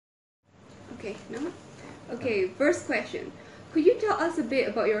Okay, no? Okay, first question. Could you tell us a bit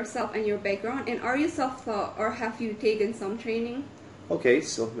about yourself and your background? And are you self-taught or have you taken some training? Okay,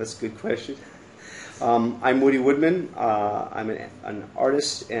 so that's a good question. I'm Woody Woodman. I'm an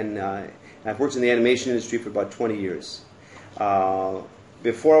artist, and I've worked in the animation industry for about 20 years.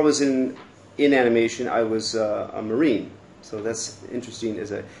 Before I was in animation, I was a Marine. So that's interesting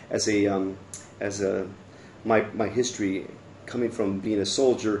as my history coming from being a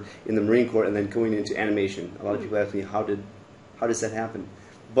soldier in the Marine Corps and then going into animation. A lot of people ask me, how does that happen?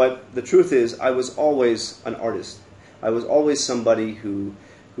 But the truth is, I was always an artist. I was always somebody who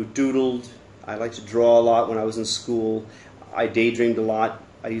doodled. I liked to draw a lot when I was in school. I daydreamed a lot.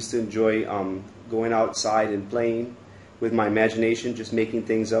 I used to enjoy going outside and playing with my imagination, just making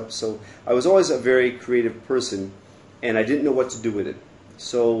things up. So I was always a very creative person, and I didn't know what to do with it.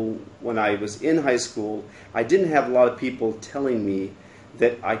 So when I was in high school, I didn't have a lot of people telling me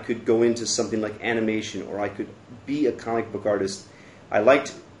that I could go into something like animation or I could be a comic book artist. I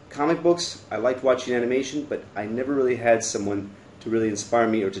liked comic books, I liked watching animation, but I never really had someone to really inspire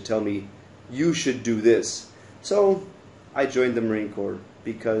me or to tell me, you should do this. So I joined the Marine Corps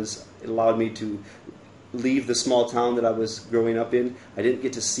because it allowed me to leave the small town that I was growing up in. I didn't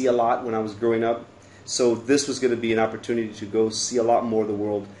get to see a lot when I was growing up. So this was going to be an opportunity to go see a lot more of the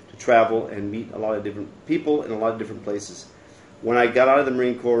world, to travel and meet a lot of different people in a lot of different places. When I got out of the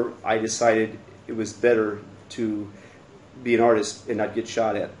Marine Corps, I decided it was better to be an artist and not get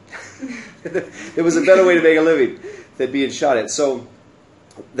shot at. There was a better way to make a living than being shot at. So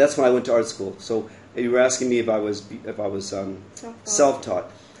that's when I went to art school. So you were asking me if I was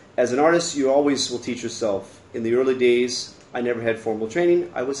self-taught. As an artist, you always will teach yourself. In the early days, I never had formal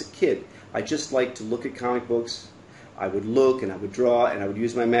training. I was a kid. I just liked to look at comic books. I would look and I would draw and I would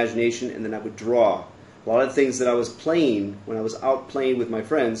use my imagination and then I would draw. A lot of things that I was playing when I was out playing with my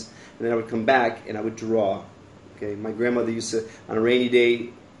friends, and then I would come back and I would draw. Okay, my grandmother used to, on a rainy day,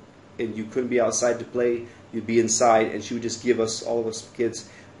 and you couldn't be outside to play, you'd be inside, and she would just give us, all of us kids,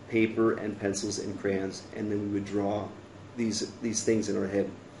 paper and pencils and crayons, and then we would draw these things in our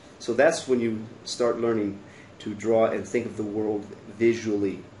head. So that's when you start learning to draw and think of the world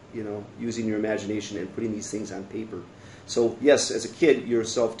visually, you know, using your imagination and putting these things on paper. So yes, as a kid, you're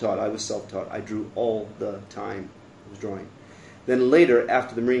self-taught. I was self-taught. I drew all the time. I was drawing. Then later,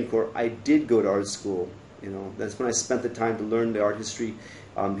 after the Marine Corps, I did go to art school. You know, that's when I spent the time to learn the art history,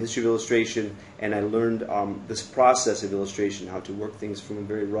 history of illustration, and I learned this process of illustration, how to work things from a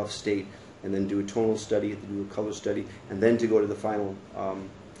very rough state, and then do a tonal study, to do a color study, and then to go to the final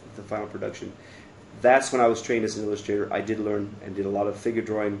production. That's when I was trained as an illustrator. I did learn and did a lot of figure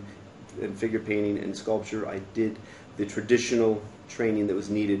drawing and figure painting and sculpture. I did the traditional training that was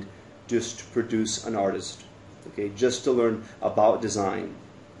needed just to produce an artist, okay, just to learn about design.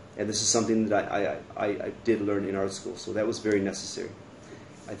 And this is something that I did learn in art school, so that was very necessary.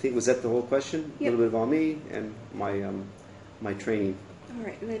 I think, was that the whole question? Yep. A little bit about me and my training. All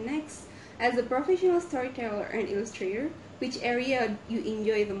right, then next, as a professional storyteller and illustrator, which area you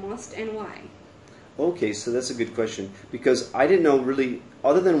enjoy the most and why? Okay, so that's a good question, because I didn't know really,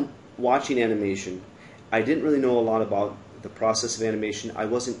 other than watching animation, I didn't really know a lot about the process of animation. I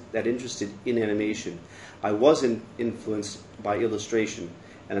wasn't that interested in animation. I wasn't influenced by illustration,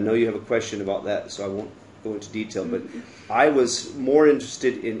 and I know you have a question about that, so I won't go into detail, but I was more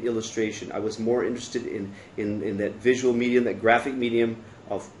interested in illustration. I was more interested in that visual medium, that graphic medium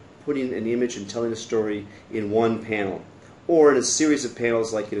of putting an image and telling a story in one panel, or in a series of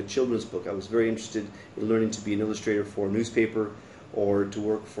panels like in a children's book. I was very interested in learning to be an illustrator for a newspaper or to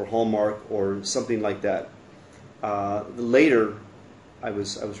work for Hallmark or something like that. Later, I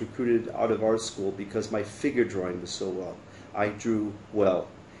was recruited out of art school because my figure drawing was so well. I drew well.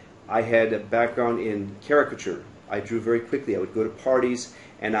 I had a background in caricature. I drew very quickly. I would go to parties,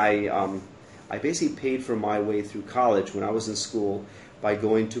 and I basically paid for my way through college when I was in school by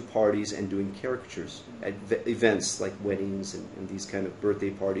going to parties and doing caricatures at events like weddings and these kind of birthday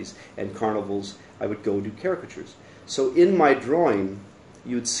parties and carnivals. I would go do caricatures. So in my drawing,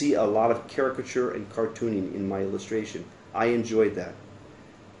 you would see a lot of caricature and cartooning in my illustration. I enjoyed that.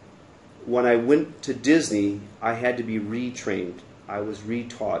 When I went to Disney, I had to be retrained. I was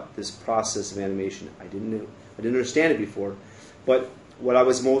retaught this process of animation. I didn't understand it before, but what I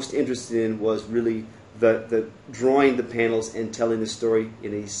was most interested in was really the drawing the panels and telling the story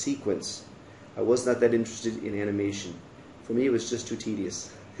in a sequence. I was not that interested in animation. For me, it was just too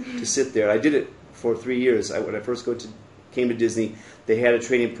tedious to sit there. I did it for 3 years. When I first came to Disney, they had a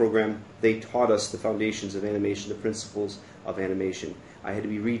training program. They taught us the foundations of animation, the principles of animation. I had to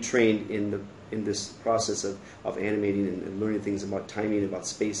be retrained in this process of animating and learning things about timing, about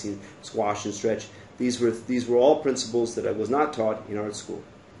spacing, squash and stretch. These were all principles that I was not taught in art school.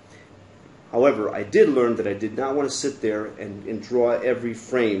 However, I did learn that I did not want to sit there and draw every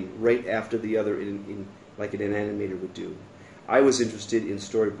frame right after the other like an animator would do. I was interested in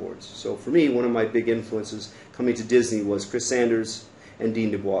storyboards. So for me, one of my big influences coming to Disney was Chris Sanders and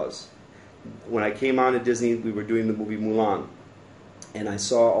Dean DuBois. When I came on to Disney, we were doing the movie Mulan. And I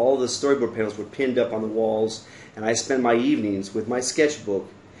saw all the storyboard panels were pinned up on the walls, and I spent my evenings with my sketchbook,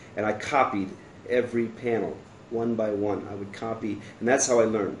 and I copied every panel one by one. I would copy, and that's how I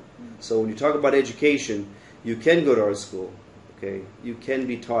learned. So when you talk about education, you can go to art school, okay? You can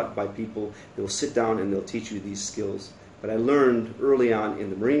be taught by people that will sit down and they'll teach you these skills. But I learned early on in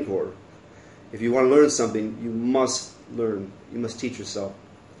the Marine Corps, if you want to learn something, you must learn. You must teach yourself.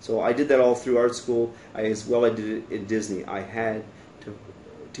 So I did that all through art school. As well, I did it in Disney. I had to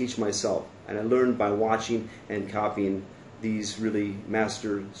teach myself, and I learned by watching and copying these really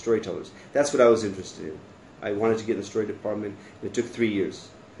master storytellers. That's what I was interested in. I wanted to get in the story department, and it took 3 years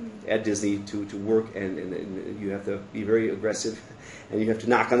at Disney to work, and you have to be very aggressive, and you have to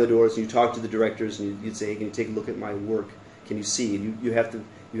knock on the doors, and you talk to the directors, and you'd say, hey, can you take a look at my work? Can you see? And you have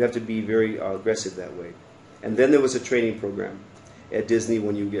to be very aggressive that way. And then there was a training program at Disney.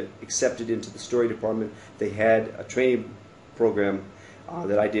 When you get accepted into the story department, they had a training program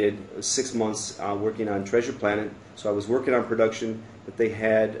that I did. It was 6 months working on Treasure Planet. So I was working on production, but they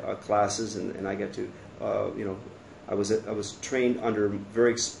had classes, and I got to, I was trained under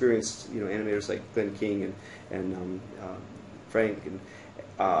very experienced, animators like Glenn King and Frank,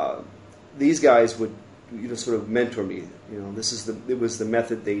 and these guys would, sort of mentor me. It was the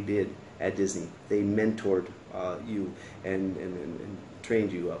method they did at Disney. They mentored you and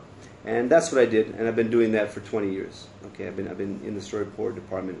trained you up, and that's what I did. And I've been doing that for 20 years. Okay, I've been in the storyboard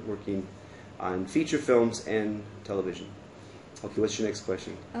department working on feature films and television. Okay, what's your next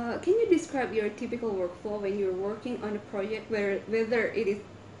question? Can you describe your typical workflow when you're working on a project, whether it is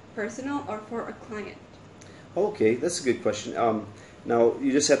personal or for a client? Okay, that's a good question. Now,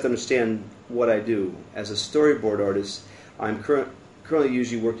 you just have to understand what I do. As a storyboard artist, I'm currently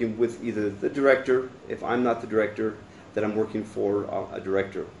usually working with either the director, if I'm not the director, then I'm working for a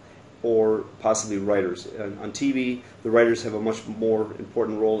director, or possibly writers. On TV, the writers have a much more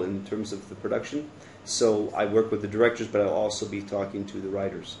important role in terms of the production. So I work with the directors, but I'll also be talking to the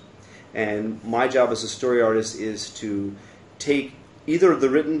writers. And my job as a story artist is to take either the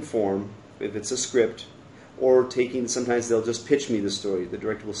written form, if it's a script, or sometimes they'll just pitch me the story. The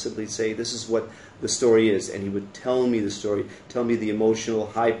director will simply say, this is what the story is, and he would tell me the story, tell me the emotional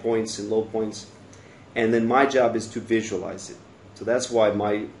high points and low points, and then my job is to visualize it. So that's why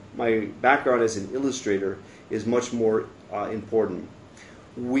my background as an illustrator is much more important.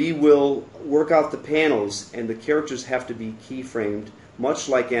 We will work out the panels, and the characters have to be keyframed, much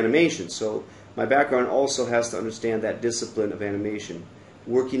like animation. So my background also has to understand that discipline of animation.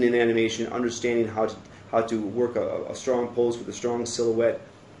 Working in animation, understanding how to work a strong pose with a strong silhouette.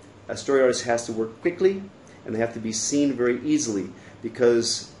 A story artist has to work quickly, and they have to be seen very easily,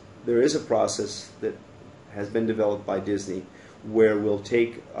 because there is a process that has been developed by Disney where we'll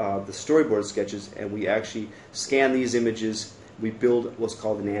take the storyboard sketches and we actually scan these images. We build what's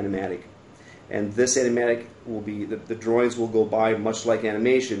called an animatic. And this animatic will be, the drawings will go by much like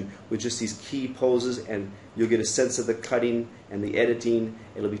animation with just these key poses, and you'll get a sense of the cutting and the editing.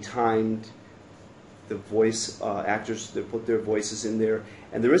 It'll be timed. The voice actors, they put their voices in there.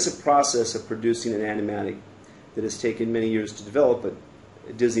 And there is a process of producing an animatic that has taken many years to develop, but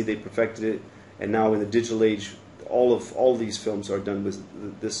at Disney they perfected it, and now in the digital age, all these films are done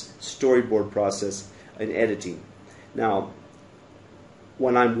with this storyboard process and editing. Now,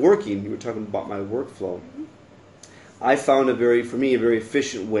 when I'm working, you were talking about my workflow, I found for me, a very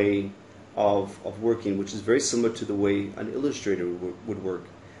efficient way of working, which is very similar to the way an illustrator would work.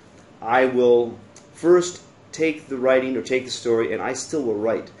 I will first take the writing or take the story, and I still will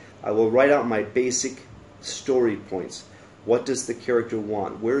write. I will write out my basic story points. What does the character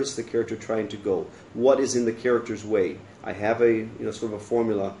want? Where is the character trying to go? What is in the character's way? I have sort of a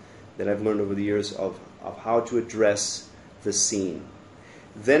formula that I've learned over the years of how to address the scene.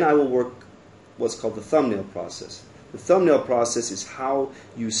 Then I will work what's called the thumbnail process. The thumbnail process is how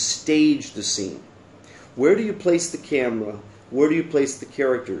you stage the scene. Where do you place the camera? Where do you place the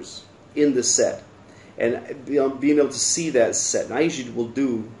characters in the set? And being able to see that set. And I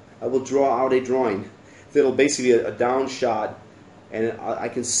usually I will draw out a drawing that'll basically be a down shot, and I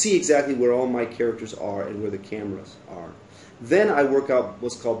can see exactly where all my characters are and where the cameras are. Then I work out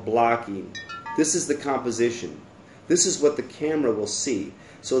what's called blocking. This is the composition. This is what the camera will see.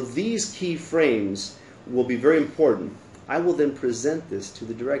 So these key frames will be very important. I will then present this to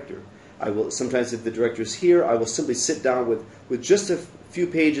the director. I will, sometimes if the director is here, I will simply sit down with just a few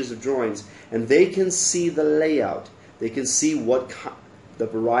pages of drawings, and they can see the layout. They can see the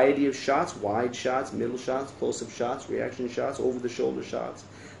variety of shots, wide shots, middle shots, close-up shots, reaction shots, over-the-shoulder shots.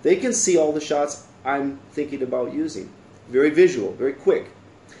 They can see all the shots I'm thinking about using. Very visual, very quick.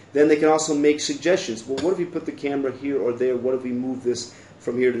 Then they can also make suggestions. Well, what if we put the camera here or there? What if we move this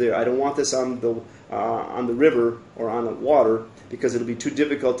from here to there? I don't want this on the river or on the water because it'll be too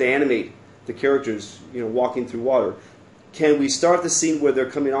difficult to animate the characters, walking through water. Can we start the scene where they're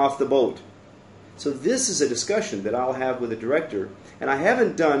coming off the boat? So this is a discussion that I'll have with the director, and I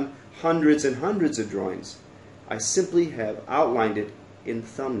haven't done hundreds and hundreds of drawings. I simply have outlined it in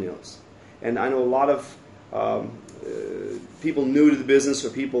thumbnails. And I know a lot of people new to the business or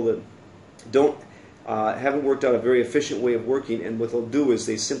people that haven't worked out a very efficient way of working, and what they'll do is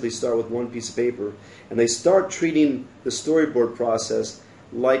they simply start with one piece of paper and they start treating the storyboard process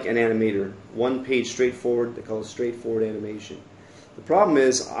like an animator. One page straightforward, they call it straightforward animation. The problem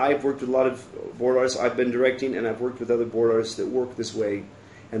is I've worked with a lot of board artists, I've been directing, and I've worked with other board artists that work this way,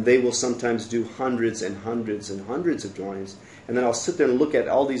 and they will sometimes do hundreds and hundreds and hundreds of drawings, and then I'll sit there and look at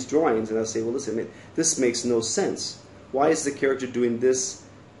all these drawings and I'll say, well, listen, this makes no sense. Why is the character doing this?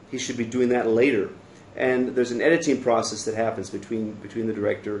 He should be doing that later. And there's an editing process that happens between the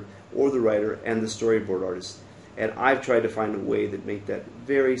director or the writer and the storyboard artist. And I've tried to find a way that make that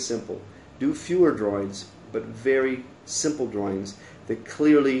very simple. Do fewer drawings, but very simple drawings that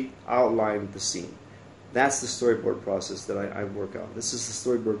clearly outline the scene. That's the storyboard process that I work out. This is the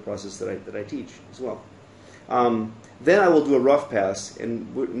storyboard process that I teach as well. Then I will do a rough pass,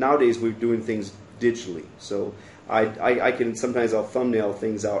 and nowadays we're doing things digitally. So I can sometimes I'll thumbnail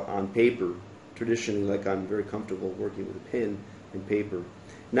things out on paper. Traditionally, like I'm very comfortable working with a pen and paper.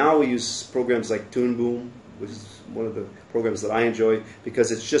 Now we use programs like Toon Boom, which is one of the programs that I enjoy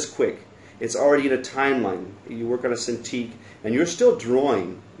because it's just quick. It's already in a timeline. You work on a Cintiq, and you're still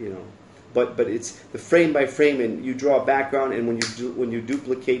drawing, but it's the frame by frame, and you draw a background, and when you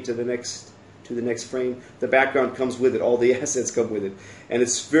duplicate to the next frame, the background comes with it. All the assets come with it, and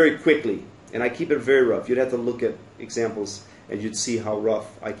it's very quickly. And I keep it very rough. You'd have to look at examples, and you'd see how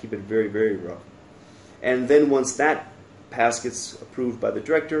rough. I keep it very, very rough. And then once that pass gets approved by the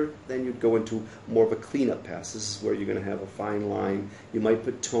director, then you'd go into more of a cleanup pass. This is where you're going to have a fine line. You might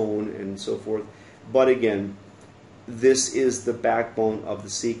put tone and so forth. But again, this is the backbone of the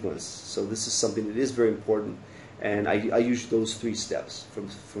sequence. So this is something that is very important. And I use those three steps, from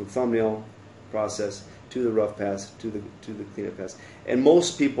thumbnail process to the rough pass to the cleanup pass. And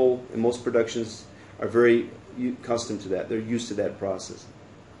most people in most productions are very accustomed to that. They're used to that process.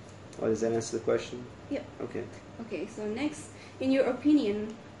 Oh, does that answer the question? Yep. Okay. Okay, so next, in your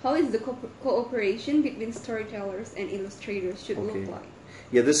opinion, how is the cooperation between storytellers and illustrators should look like?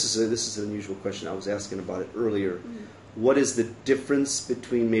 Yeah, this is an unusual question. I was asking about it earlier. What is the difference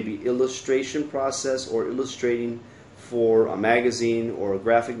between maybe illustration process or illustrating for a magazine or a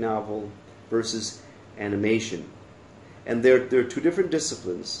graphic novel versus animation? And they're two different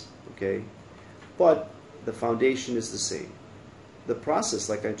disciplines, okay? But the foundation is the same. The process,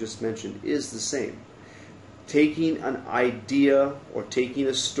 like I just mentioned, is the same. Taking an idea or taking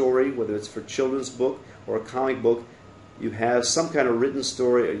a story, whether it's for a children's book or a comic book, you have some kind of written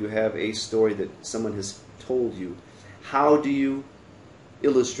story or you have a story that someone has told you. How do you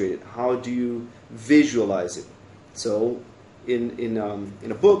illustrate it? How do you visualize it? So in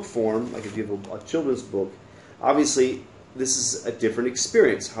a book form, like if you have a children's book, obviously this is a different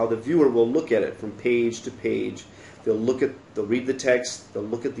experience, how the viewer will look at it from page to page. They'll read the text, they'll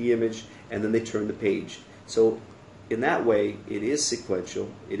look at the image, and then they turn the page. So in that way, it is sequential,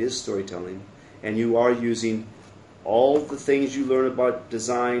 it is storytelling, and you are using all the things you learn about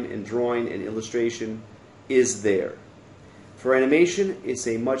design and drawing and illustration is there. For animation, it's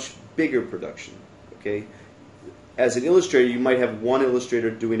a much bigger production. Okay? As an illustrator, you might have one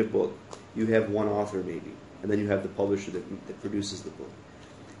illustrator doing a book. You have one author maybe, and then you have the publisher that produces the book.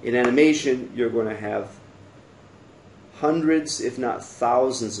 In animation, you're going to have hundreds, if not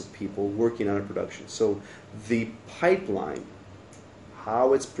thousands of people working on a production. So the pipeline,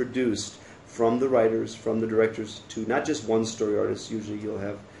 how it's produced from the writers, from the directors, to not just one story artist. Usually you'll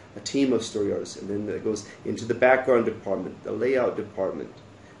have a team of story artists, and then that goes into the background department, the layout department,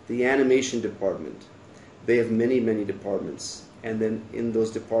 the animation department. They have many, many departments. And then in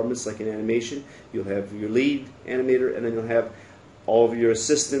those departments, like in animation, you'll have your lead animator, and then you'll have all of your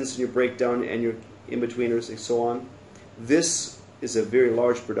assistants and your breakdown and your in-betweeners and so on. This is a very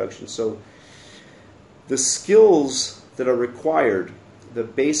large production. So The skills that are required, the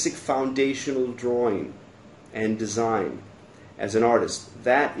basic foundational drawing and design as an artist,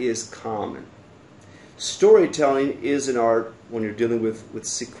 that is common. Storytelling is an art when you're dealing with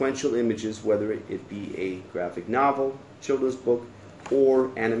sequential images, whether it be a graphic novel, children's book,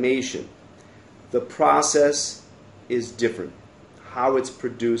 or animation. The process is different. How it's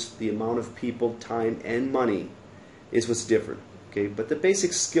produced, the amount of people, time, and money is what's different. Okay? But the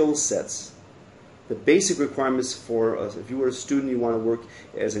basic skill sets, the basic requirements for us, if you were a student, you want to work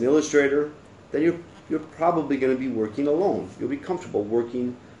as an illustrator, then you're probably going to be working alone. You'll be comfortable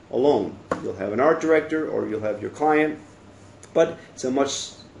working alone. You'll have an art director or you'll have your client, but it's a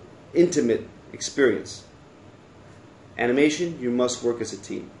much intimate experience. Animation, you must work as a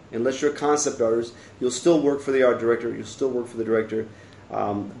team. Unless you're a concept artist, you'll still work for the art director, you'll still work for the director,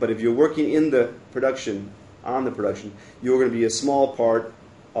 but if you're working in the production, on the production, you're going to be a small part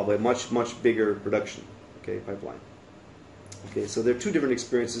of a much, much bigger production, okay, pipeline. Okay, so there are two different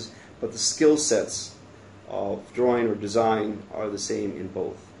experiences, but the skill sets of drawing or design are the same in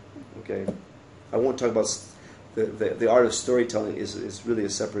both. Okay, I won't talk about the art of storytelling is really a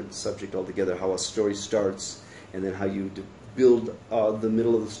separate subject altogether. How a story starts, and then how you build the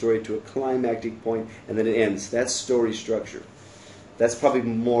middle of the story to a climactic point, and then it ends. That's story structure. That's probably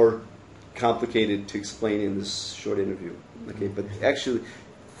more complicated to explain in this short interview. Okay, but actually,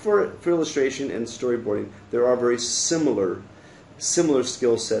 for illustration and storyboarding, there are very similar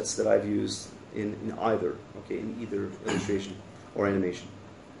skill sets that I've used in either. Okay, in either illustration or animation.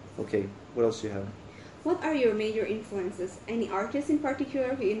 Okay, what else do you have? What are your major influences? Any artists in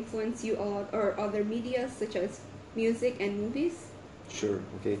particular who influence you a lot, or other media such as music and movies? Sure.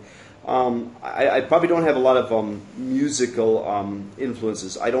 Okay. I probably don't have a lot of musical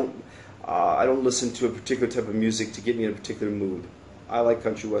influences. I don't listen to a particular type of music to get me in a particular mood. I like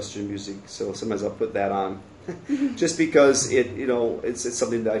country western music, so sometimes I'll put that on, just because it's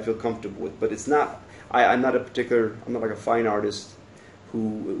something that I feel comfortable with. But it's not. I'm not like a fine artist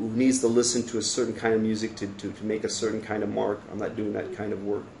who needs to listen to a certain kind of music to make a certain kind of mark. I'm not doing that kind of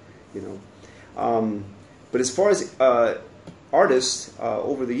work, But as far as artists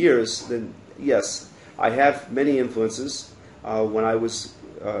over the years, then yes, I have many influences. When I was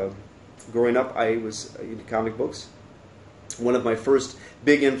growing up, I was into comic books. One of my first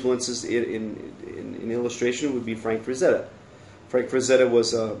big influences in illustration would be Frank Frazetta. Frank Frazetta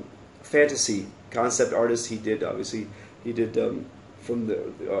was a fantasy concept artist. He did from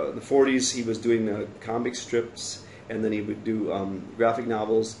the 40s. He was doing comic strips, and then he would do graphic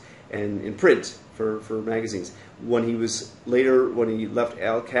novels and in print for magazines. When he left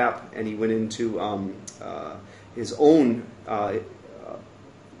Al Cap and he went into his own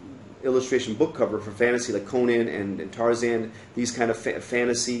illustration book cover for fantasy, like Conan and Tarzan, these kind of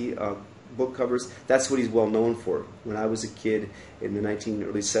fantasy book covers, that's what he's well known for. When I was a kid in the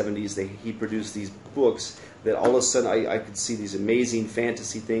early 70s, he produced these books that all of a sudden I could see these amazing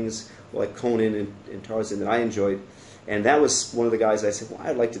fantasy things like Conan and Tarzan that I enjoyed. And that was one of the guys I said, well,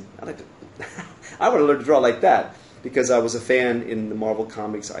 I want to learn to draw like that, because I was a fan in the Marvel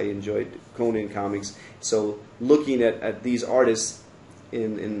comics. I enjoyed Conan comics. So looking at these artists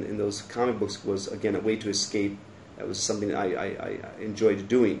in those comic books was, again, a way to escape. That was something I enjoyed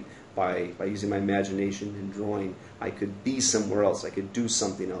doing. By using my imagination and drawing, I could be somewhere else. I could do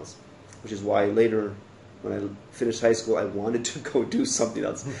something else, which is why later, when I finished high school, I wanted to go do something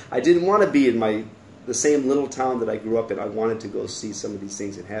else. I didn't want to be in the same little town that I grew up in. I wanted to go see some of these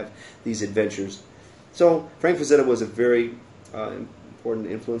things and have these adventures. So Frank Frazetta was a very important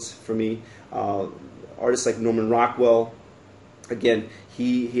influence for me. Artists like Norman Rockwell, again,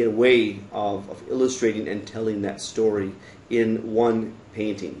 he had a way of illustrating and telling that story in one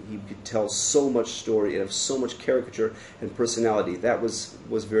painting. He could tell so much story and have so much caricature and personality. That was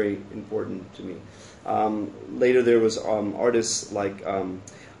very important to me. Later there was artists like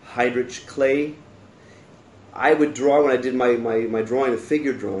Heinrich Clay. I would draw, when I did my drawing, a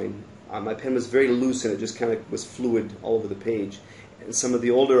figure drawing, my pen was very loose and it just kind of was fluid all over the page. And some of the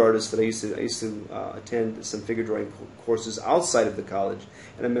older artists that I used to attend some figure drawing courses outside of the college,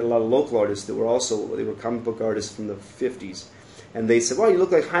 and I met a lot of local artists that were comic book artists from the 50s. And they said, well, you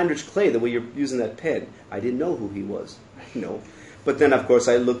look like Heinrich Clay the way you're using that pen. I didn't know who he was. But then, of course,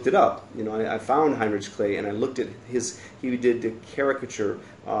 I looked it up. I found Heinrich Clay, and I looked at he did the caricature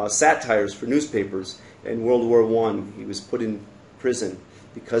satires for newspapers. In World War I, he was put in prison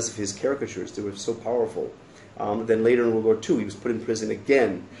because of his caricatures. They were so powerful. Then later in World War II, he was put in prison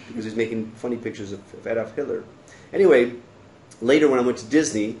again because he was making funny pictures of Adolf Hitler. Anyway, later when I went to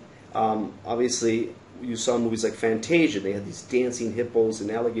Disney, obviously you saw movies like Fantasia. They had these dancing hippos and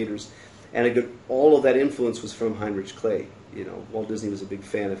alligators. And all of that influence was from Heinrich Clay. You know, Walt Disney was a big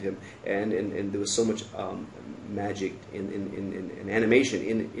fan of him, and there was so much magic in animation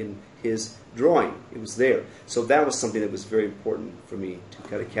in his drawing. It was there. So that was something that was very important for me to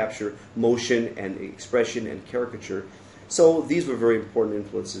kind of capture motion and expression and caricature. So these were very important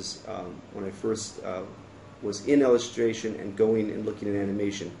influences when I first was in illustration and going and looking at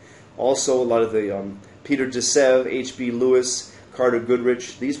animation. Also, a lot of the Peter DeSev, H.B. Lewis, Carter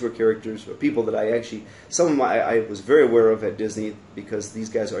Goodrich, these were characters, or people that I actually, some of them I was very aware of at Disney because these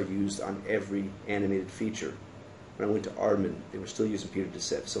guys are used on every animated feature. When I went to Aardman, they were still using Peter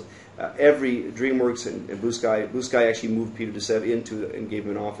DeSev. So every DreamWorks and Blue Sky actually moved Peter DeSev into and gave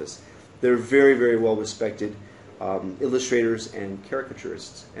him an office. They're very, very well respected illustrators and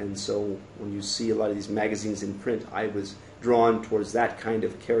caricaturists. And so when you see a lot of these magazines in print, I was drawn towards that kind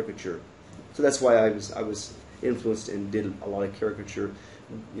of caricature. So that's why I was influenced and did a lot of caricature,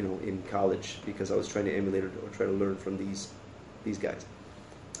 you know, in college, because I was trying to emulate or try to learn from these guys.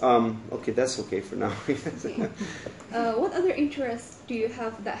 Okay, that's okay for now. Okay. What other interests do you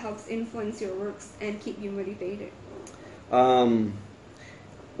have that helps influence your works and keep you motivated?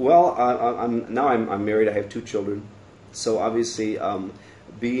 Well, I'm married. I have 2 children, so obviously,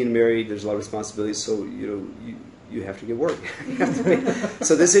 being married, there's a lot of responsibilities. So you have to get work.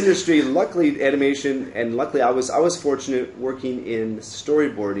 So this industry, luckily, animation, and luckily, I was fortunate working in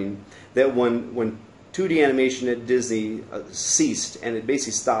storyboarding. That when 2D animation at Disney ceased, and it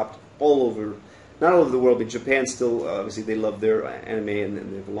basically stopped all over, not all over the world, but Japan still, obviously, they love their anime,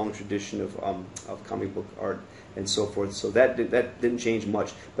 and they have a long tradition of comic book art and so forth. So that didn't change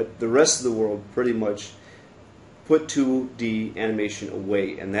much. But the rest of the world pretty much put 2D animation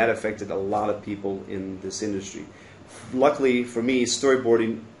away, and that affected a lot of people in this industry. Luckily for me,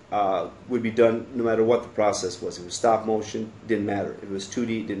 storyboarding would be done no matter what the process was. If it was stop motion, didn't matter. If it was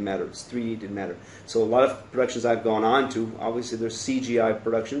 2D, didn't matter. If it was 3D, didn't matter. So a lot of productions I've gone on to, obviously there's CGI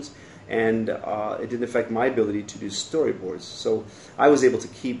productions, and it didn't affect my ability to do storyboards. So I was able to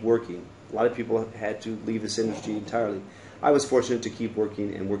keep working. A lot of people had to leave this industry entirely. I was fortunate to keep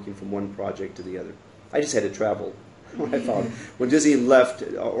working and working from one project to the other. I just had to travel. I found when Disney left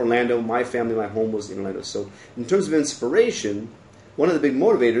Orlando, my family, my home was in Orlando. So in terms of inspiration, one of the big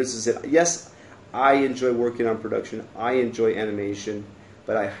motivators is that, yes, I enjoy working on production, I enjoy animation,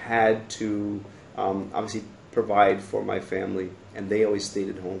 but I had to obviously provide for my family, and they always stayed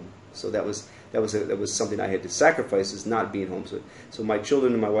at home. So that was something I had to sacrifice, is not being home. So my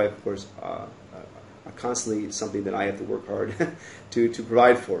children and my wife, of course, are constantly something that I have to work hard to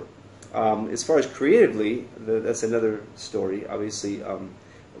provide for. As far as creatively, that's another story. Obviously,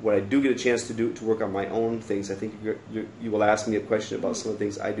 when I do get a chance to work on my own things, I think you will ask me a question about some of the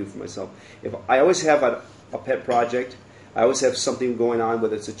things I do for myself. If I always have a pet project, I always have something going on,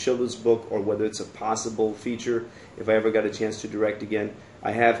 whether it's a children's book or whether it's a possible feature. If I ever got a chance to direct again,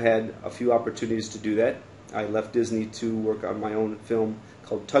 I have had a few opportunities to do that. I left Disney to work on my own film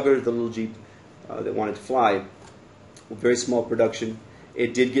called Tugger, the Little Jeep That Wanted to Fly. A very small production.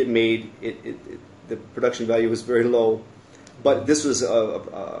 It did get made. The production value was very low, but this was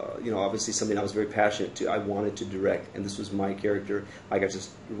obviously something I was very passionate to. I wanted to direct, and this was my character. I got to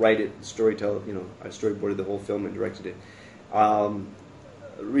write it, storytell. I storyboarded the whole film and directed it.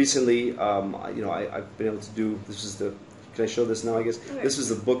 Recently, I've been able to do. This is the. Can I show this now? I guess this was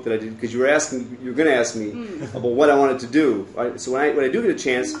the book that I did, because you were going to ask me about what I wanted to do. Right? So when I do get a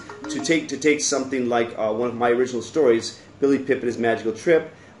chance to take something like one of my original stories, Billy Pip and His Magical Trip,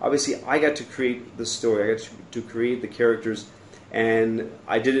 obviously I got to create the story. I got to create the characters, and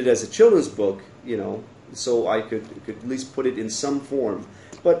I did it as a children's book, so I could at least put it in some form.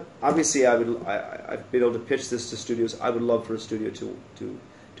 But obviously I've been able to pitch this to studios. I would love for a studio to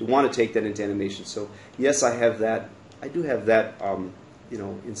want to take that into animation. So yes, I have that. I do have that, what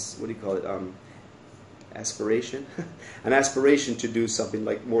do you call it, aspiration? An aspiration to do something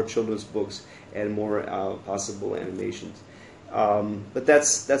like more children's books and more possible animations. But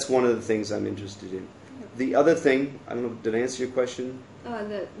that's one of the things I'm interested in. The other thing, I don't know, did I answer your question?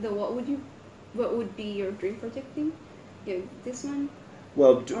 What would be your dream project thing? Yeah, this one?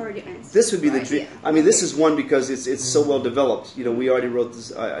 Well, already answered, this would be right? the dream. Yeah. I mean, this is one because it's so well developed. We already wrote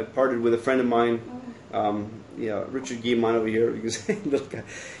this. I partnered with a friend of mine. Richard Guillemot over here, little guy.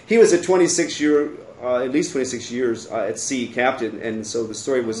 He was a at least 26 years at sea captain, and so the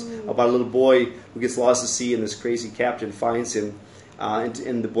story was about a little boy who gets lost at sea, and this crazy captain finds him,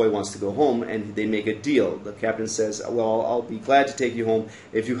 and the boy wants to go home, and they make a deal. The captain says, "Well, I'll be glad to take you home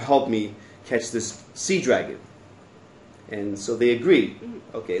if you help me catch this sea dragon." And so they agreed.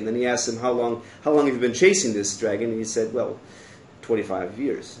 Okay, and then he asked him, "How long have you been chasing this dragon?" And he said, "Well, 25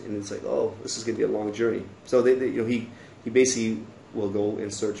 years, and it's like, oh, this is going to be a long journey. So he basically will go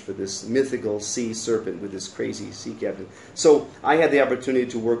and search for this mythical sea serpent with this crazy sea captain. So I had the opportunity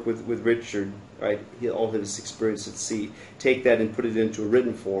to work with Richard, right? All his experience at sea, take that and put it into a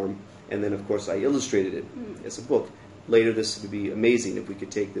written form, and then of course I illustrated it as a book. Later, this would be amazing if we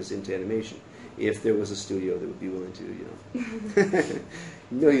could take this into animation. If there was a studio that would be willing to,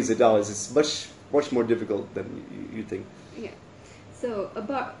 millions of dollars. It's much more difficult than you think. Yeah. So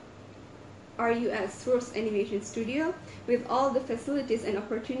about RUS Animation Studio, with all the facilities and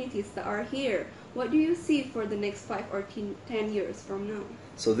opportunities that are here, what do you see for the next 5 or 10 years from now?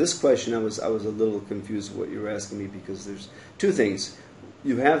 So this question, I was a little confused what you were asking me, because there's two things.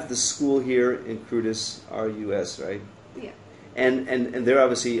 You have the school here in Kudus, RUS, right? Yeah. And they're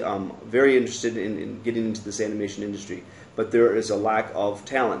obviously very interested in getting into this animation industry, but there is a lack of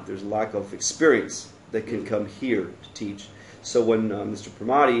talent. There's a lack of experience that can come here to teach. So when Mr.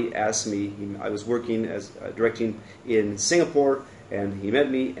 Pramati asked me, I was working as directing in Singapore, and he met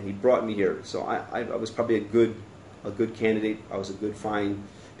me and he brought me here. So I was probably a good candidate. I was a good find,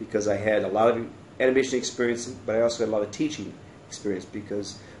 because I had a lot of animation experience, but I also had a lot of teaching experience,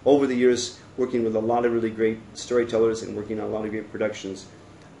 because over the years working with a lot of really great storytellers and working on a lot of great productions,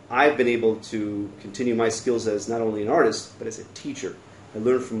 I've been able to continue my skills as not only an artist but as a teacher. I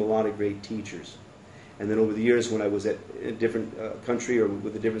learned from a lot of great teachers. And then over the years, when I was at a different country or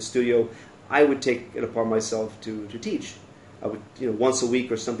with a different studio, I would take it upon myself to teach. I would, once a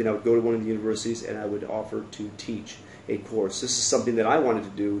week or something, I would go to one of the universities and I would offer to teach a course. This is something that I wanted to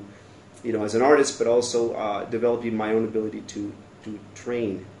do, as an artist, but also developing my own ability to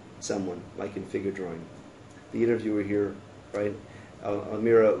train someone, like in figure drawing. The interviewer here, right,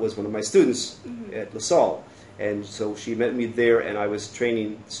 Amira was one of my students at LaSalle. And so she met me there, and I was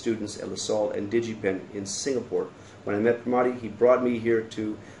training students at LaSalle and DigiPen in Singapore. When I met Pramati, he brought me here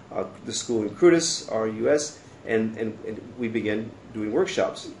to the school in Kudus, RUS, and we began doing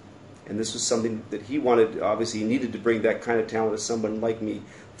workshops. And this was something that he wanted. Obviously, he needed to bring that kind of talent as someone like me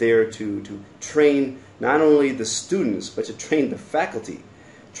there to train not only the students, but to train the faculty.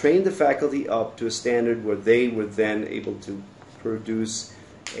 Train the faculty up to a standard where they were then able to produce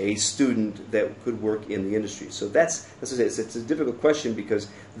a student that could work in the industry. So that's what I say. It's a difficult question, because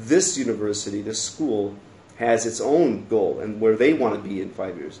this university, this school, has its own goal and where they want to be in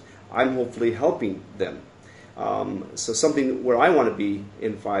 5 years. I'm hopefully helping them. So something where I want to be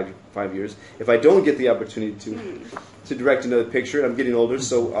in five years. If I don't get the opportunity to direct another picture, I'm getting older,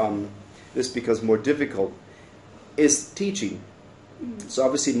 so this becomes more difficult, is teaching. So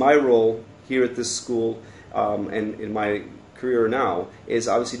obviously my role here at this school and in my career now is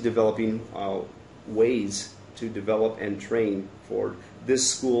obviously developing ways to develop and train for this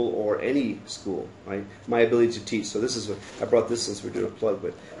school or any school, right? My ability to teach. So this is what I brought this, since we're doing a plug,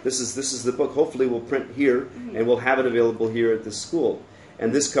 but this is the book. Hopefully we'll print here and we'll have it available here at this school.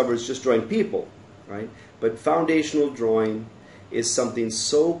 And this covers just drawing people, right? But foundational drawing is something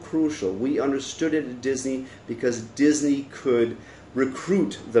so crucial. We understood it at Disney because Disney could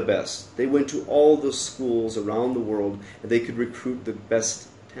recruit the best. They went to all the schools around the world and they could recruit the best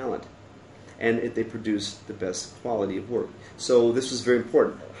talent. And they produced the best quality of work. So this was very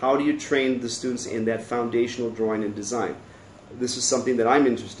important. How do you train the students in that foundational drawing and design? This is something that I'm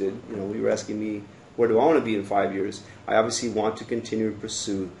interested in. You were asking me, where do I want to be in 5 years? I obviously want to continue to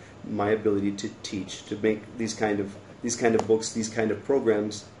pursue my ability to teach, to make these kind of books, these kind of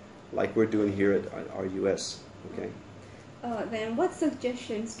programs, like we're doing here at RUS. Okay. Then what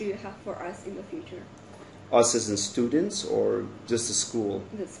suggestions do you have for us in the future? Us as in students, or just the school?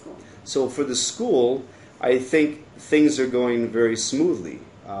 The school. So for the school, I think things are going very smoothly.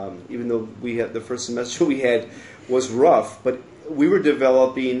 Even though the first semester we had was rough, but we were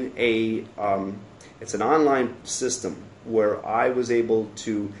developing it's an online system where I was able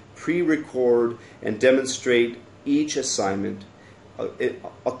to pre-record and demonstrate each assignment,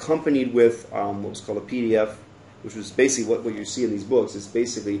 accompanied with what was called a PDF, which was basically what you see in these books. It's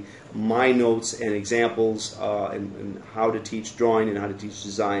basically my notes and examples and how to teach drawing and how to teach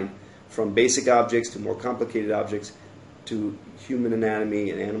design, from basic objects to more complicated objects to human anatomy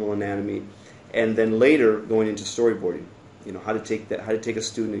and animal anatomy, and then later going into storyboarding. How to take a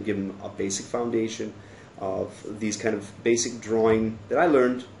student and give them a basic foundation of these kind of basic drawing that I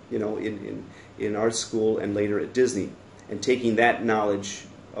learned, in art school and later at Disney, and taking that knowledge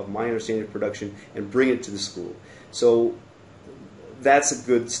of my understanding of production and bring it to the school. So that's a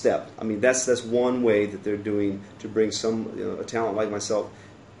good step. I mean, that's one way that they're doing to bring a talent like myself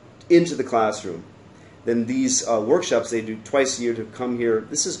into the classroom. Then these workshops they do twice a year to come here.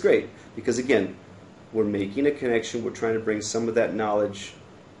 This is great because, again, we're making a connection. We're trying to bring some of that knowledge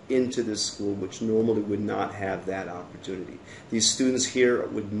into this school, which normally would not have that opportunity. These students here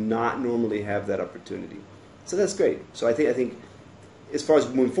would not normally have that opportunity. So that's great. So I think as far as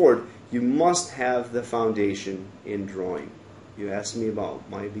moving forward, you must have the foundation in drawing. You asked me about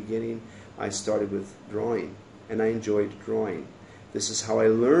my beginning. I started with drawing, and I enjoyed drawing. This is how I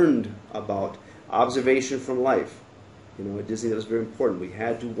learned about observation from life. You know, at Disney that was very important. We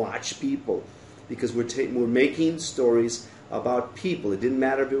had to watch people because we're making stories about people. It didn't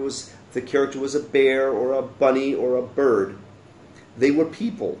matter if the character was a bear or a bunny or a bird. They were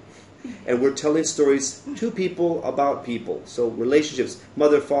people. And we're telling stories to people about people. So relationships,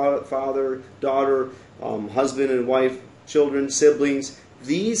 mother, father, daughter, husband and wife, children, siblings,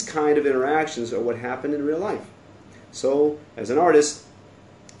 these kind of interactions are what happen in real life. So as an artist,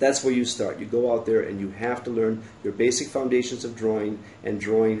 that's where you start. You go out there and you have to learn your basic foundations of drawing and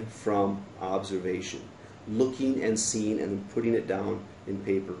drawing from observation. Looking and seeing and putting it down in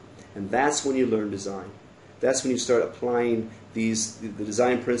paper. And that's when you learn design. That's when you start applying the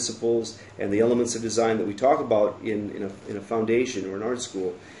design principles and the elements of design that we talk about in a foundation or an art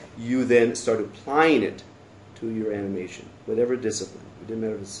school. You then start applying it to your animation, whatever discipline. It doesn't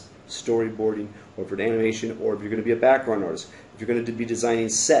matter if it's storyboarding or if it's animation or if you're going to be a background artist, if you're going to be designing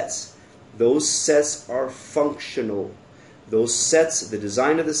sets. Those sets are functional. Those sets, the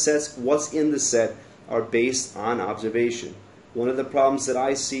design of the sets, what's in the set, are based on observation. One of the problems that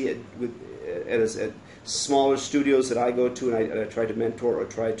I see at smaller studios that I go to and I try to mentor or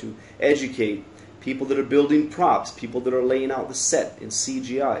try to educate people that are building props, people that are laying out the set in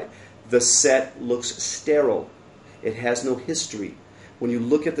CGI. The set looks sterile. It has no history. When you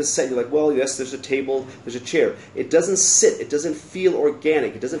look at the set, you're like, well, yes, there's a table, there's a chair. It doesn't sit. It doesn't feel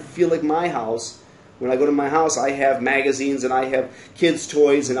organic. It doesn't feel like my house. When I go to my house, I have magazines and I have kids'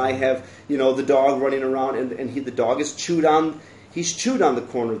 toys and I have, the dog running around and the dog is chewed on. He's chewed on the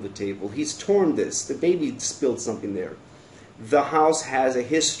corner of the table. He's torn this. The baby spilled something there. The house has a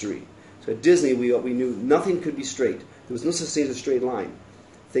history. So at Disney, we knew nothing could be straight. There was no such thing as a straight line.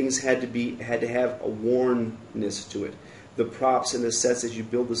 Things had to have a wornness to it. The props and the sets as you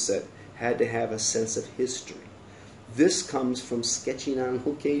build the set had to have a sense of history. This comes from sketching on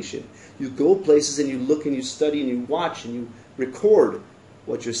location. You go places and you look and you study and you watch and you record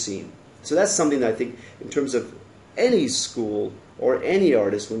what you're seeing. So that's something that I think in terms of any school or any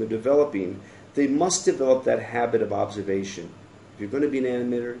artist when they're developing, they must develop that habit of observation. If you're going to be an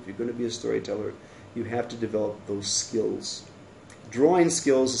animator, if you're going to be a storyteller, you have to develop those skills. Drawing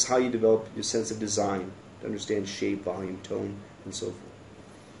skills is how you develop your sense of design, to understand shape, volume, tone, and so forth.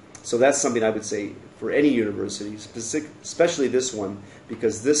 So that's something I would say for any university, especially this one,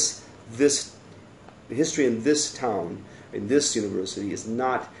 because the history in this town, in this university, is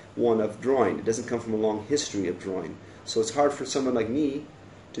not one of drawing. It doesn't come from a long history of drawing. So it's hard for someone like me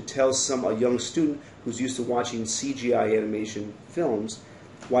to tell a young student who's used to watching CGI animation films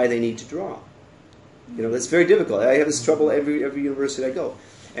why they need to draw. That's very difficult. I have this trouble every university I go.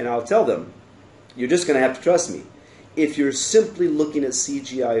 And I'll tell them, you're just going to have to trust me. If you're simply looking at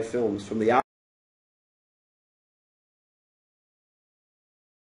CGI films from the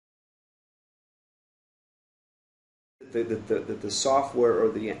the software or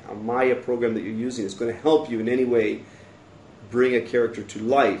the Maya program that you're using is going to help you in any way bring a character to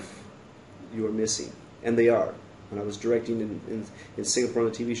life, you are missing. And they are. When I was directing in Singapore on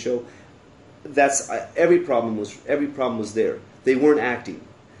a TV show, every problem was there. They weren't acting.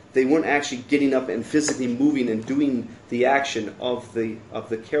 They weren't actually getting up and physically moving and doing the action of the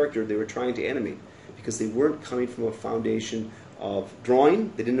character they were trying to animate, because they weren't coming from a foundation of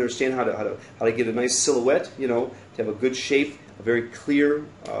drawing. They didn't understand how to get a nice silhouette, to have a good shape, a very clear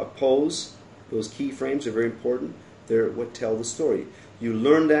pose. Those keyframes are very important. They're what tell the story. You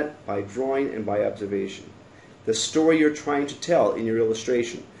learn that by drawing and by observation. The story you're trying to tell in your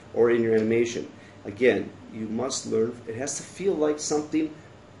illustration or in your animation, again, you must learn. It has to feel like something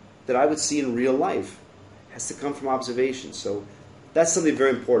that I would see in real life. It has to come from observation. So that's something very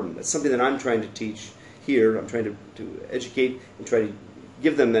important. That's something that I'm trying to teach here. I'm trying to educate and try to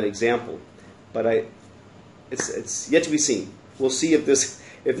give them that example. But it's yet to be seen. We'll see if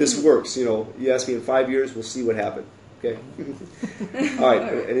this works. You ask me in 5 years, we'll see what happened. Okay. All right.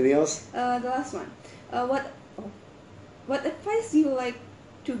 Anything else? The last one. What advice do you like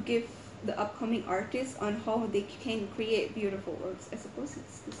to give the upcoming artists on how they can create beautiful works? I suppose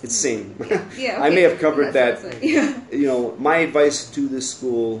it's the same. Yeah, okay. I may have covered that. Yeah. My advice to this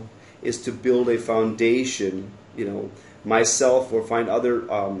school is to build a foundation. Myself or find other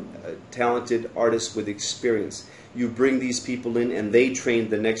talented artists with experience. You bring these people in and they train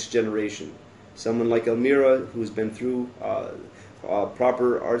the next generation. Someone like Elmira, who's been through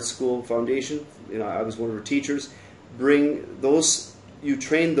proper art school foundation, I was one of her teachers. You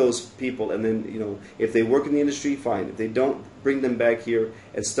train those people, and then, if they work in the industry, fine. If they don't, bring them back here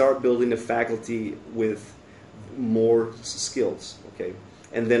and start building a faculty with more skills, okay?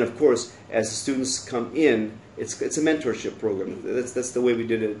 And then, of course, as the students come in, it's a mentorship program. That's the way we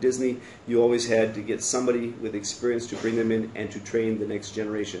did it at Disney. You always had to get somebody with experience to bring them in and to train the next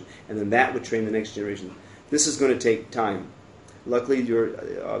generation, and then that would train the next generation. This is going to take time. Luckily, your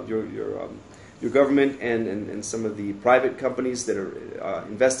government and some of the private companies that are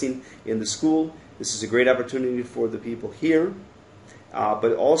investing in the school, this is a great opportunity for the people here,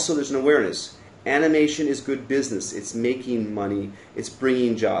 but also there's an awareness. Animation is good business. It's making money. It's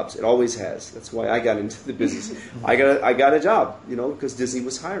bringing jobs. It always has. That's why I got into the business. I got a job, because Disney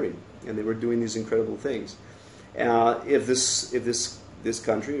was hiring, and they were doing these incredible things. If this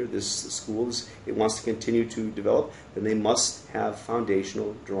country or this school it wants to continue to develop, then they must have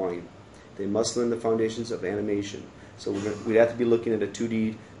foundational drawing. They must learn the foundations of animation. So we'd have to be looking at a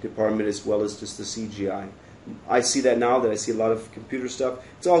 2D department as well as just the CGI. I see that now that I see a lot of computer stuff.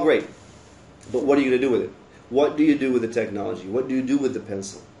 It's all great. But what are you going to do with it? What do you do with the technology? What do you do with the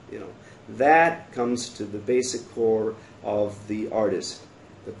pencil? That comes to the basic core of the artist,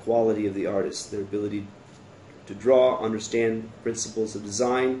 the quality of the artist, their ability to draw, understand principles of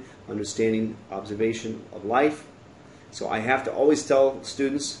design, understanding observation of life. So I have to always tell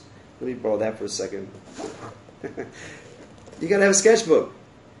students, let me borrow that for a second. You got to have a sketchbook.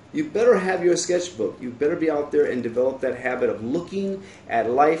 You better have your sketchbook. You better be out there and develop that habit of looking at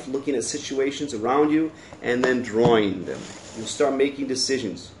life, looking at situations around you, and then drawing them. You'll start making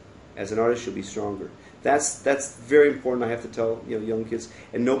decisions. As an artist, you'll be stronger. That's very important. I have to tell young kids,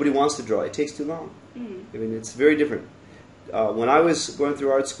 and nobody wants to draw. It takes too long. I mean, it's very different. When I was going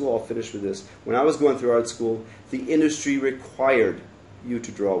through art school, I'll finish with this. When I was going through art school, the industry required you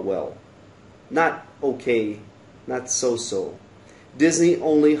to draw well, not okay, not so-so. Disney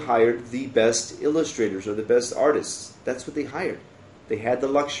only hired the best illustrators or the best artists. That's what they hired. They had the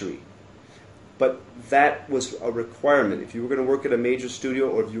luxury. But that was a requirement. If you were going to work at a major studio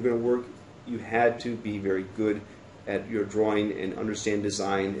or if you were going to work, you had to be very good at your drawing and understand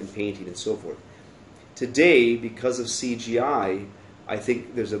design and painting and so forth. Today, because of CGI, I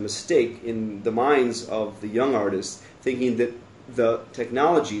think there's a mistake in the minds of the young artists thinking that the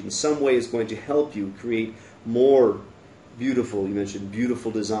technology in some way is going to help you create more beautiful, you mentioned beautiful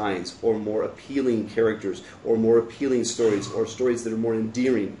designs, or more appealing characters, or more appealing stories, or stories that are more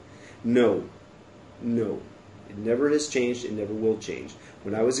endearing. No. It never has changed. It never will change.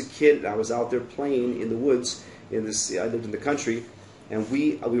 When I was a kid, I was out there playing in the woods. I lived in the country, and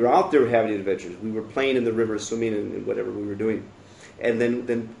we were out there having adventures. We were playing in the river, swimming, and whatever we were doing. And then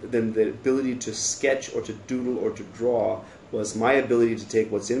the ability to sketch or to doodle or to draw was my ability to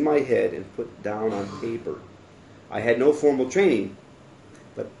take what's in my head and put down on paper. I had no formal training,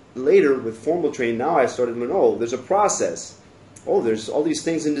 but later with formal training, now I started to learn, there's a process. There's all these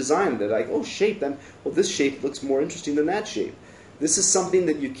things in design that shape them. This shape looks more interesting than that shape. This is something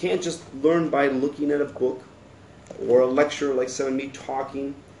that you can't just learn by looking at a book or a lecture like some of me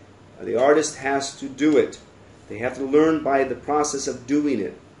talking. The artist has to do it. They have to learn by the process of doing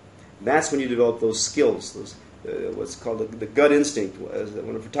it. That's when you develop those skills, what's called the gut instinct.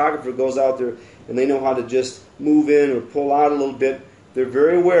 When a photographer goes out there and they know how to just move in or pull out a little bit, they're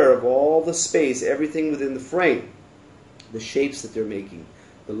very aware of all the space, everything within the frame, the shapes that they're making,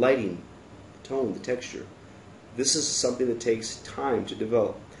 the lighting, the tone, the texture. This is something that takes time to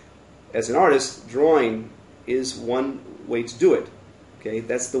develop. As an artist, drawing is one way to do it. Okay,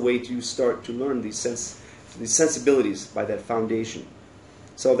 that's the way to start to learn these sensibilities by that foundation.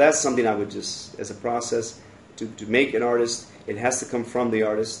 So that's something I would just, as a process, to make an artist, it has to come from the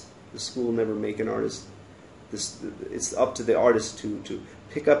artist. The school will never make an artist. It's up to the artist to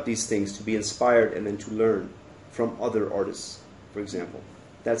pick up these things, to be inspired, and then to learn from other artists, for example.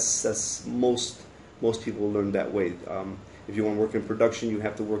 That's most people will learn that way. If you want to work in production, you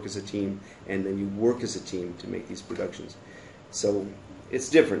have to work as a team, and then you work as a team to make these productions. So it's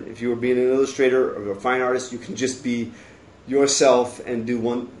different. If you were being an illustrator or a fine artist, you can just be yourself and do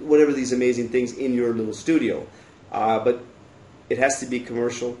whatever these amazing things in your little studio. But it has to be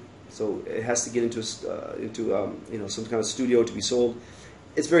commercial, so it has to get into some kind of studio to be sold.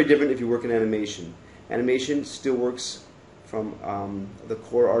 It's very different if you work in animation. Animation still works from the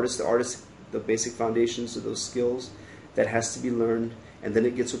core artist, the basic foundations of those skills that has to be learned, and then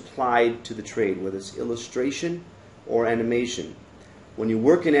it gets applied to the trade, whether it's illustration or animation. When you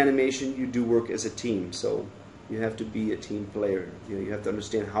work in animation, you do work as a team. So You have to be a team player. You know, you have to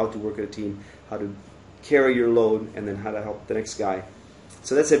understand how to work at a team, how to carry your load, and then how to help the next guy.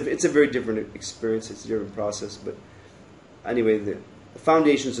 So it's a very different experience. It's a different process. But anyway, the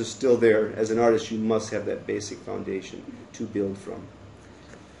foundations are still there. As an artist, you must have that basic foundation to build from.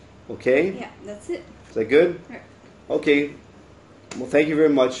 Okay? Yeah, that's it. Is that good? Right. Okay. Well, thank you very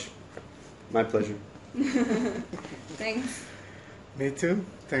much. My pleasure. Thanks. Me too.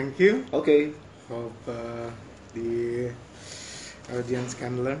 Thank you. Okay. Hope the audience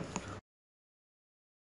can learn